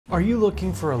Are you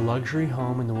looking for a luxury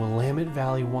home in the Willamette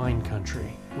Valley wine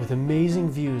country with amazing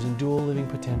views and dual living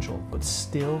potential, but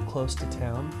still close to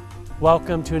town?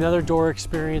 Welcome to another door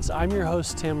experience. I'm your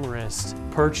host, Tim Rist.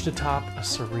 Perched atop a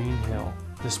serene hill,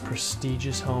 this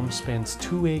prestigious home spans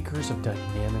 2 acres of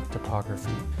dynamic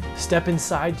topography. Step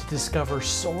inside to discover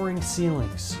soaring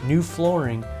ceilings, new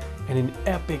flooring, and an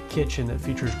epic kitchen that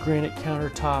features granite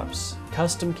countertops,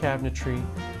 custom cabinetry,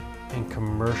 and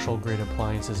commercial grade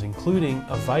appliances, including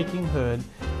a Viking hood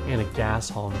and a gas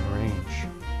hallman range.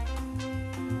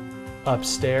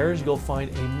 Upstairs, you'll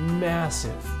find a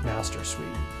massive master suite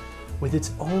with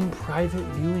its own private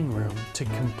viewing room to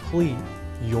complete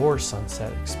your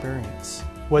sunset experience.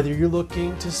 Whether you're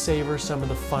looking to savor some of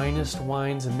the finest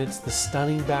wines amidst the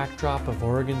stunning backdrop of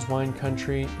Oregon's wine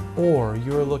country, or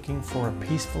you're looking for a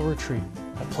peaceful retreat,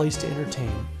 a place to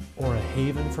entertain, or a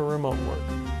haven for remote work,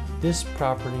 this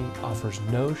property offers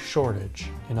no shortage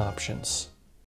in options.